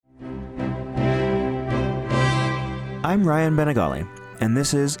I'm Ryan Benegali, and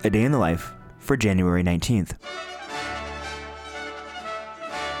this is A Day in the Life for January 19th.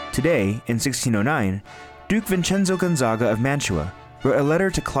 Today, in 1609, Duke Vincenzo Gonzaga of Mantua wrote a letter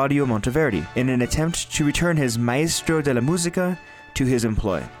to Claudio Monteverdi in an attempt to return his Maestro della Musica to his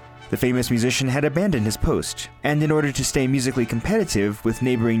employ. The famous musician had abandoned his post, and in order to stay musically competitive with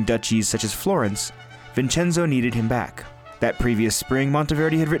neighboring duchies such as Florence, Vincenzo needed him back. That previous spring,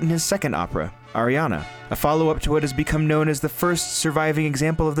 Monteverdi had written his second opera, Arianna, a follow-up to what has become known as the first surviving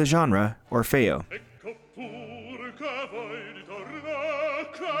example of the genre, Orfeo.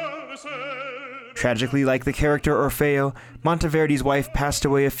 Tragically, like the character Orfeo, Monteverdi's wife passed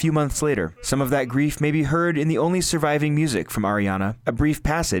away a few months later. Some of that grief may be heard in the only surviving music from Arianna, a brief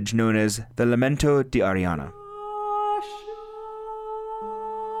passage known as the Lamento di Arianna.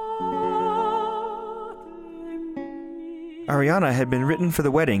 Arianna had been written for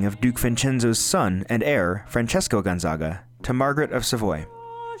the wedding of Duke Vincenzo's son and heir, Francesco Gonzaga, to Margaret of Savoy.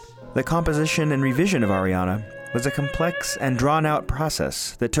 The composition and revision of Arianna was a complex and drawn-out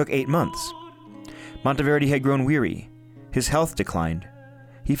process that took 8 months. Monteverdi had grown weary. His health declined.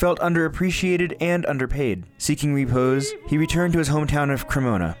 He felt underappreciated and underpaid. Seeking repose, he returned to his hometown of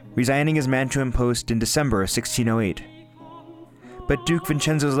Cremona, resigning his Mantuan post in December of 1608. But Duke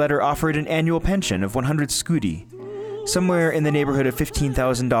Vincenzo's letter offered an annual pension of 100 scudi, somewhere in the neighborhood of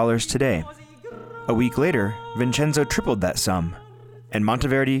 $15,000 today. A week later, Vincenzo tripled that sum, and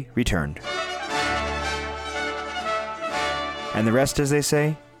Monteverdi returned. And the rest, as they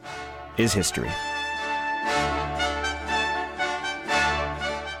say, is history.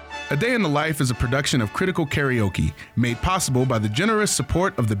 A Day in the Life is a production of Critical Karaoke, made possible by the generous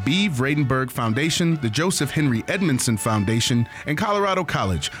support of the B. Vredenberg Foundation, the Joseph Henry Edmondson Foundation, and Colorado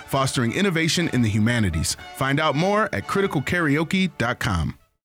College, fostering innovation in the humanities. Find out more at criticalkaraoke.com.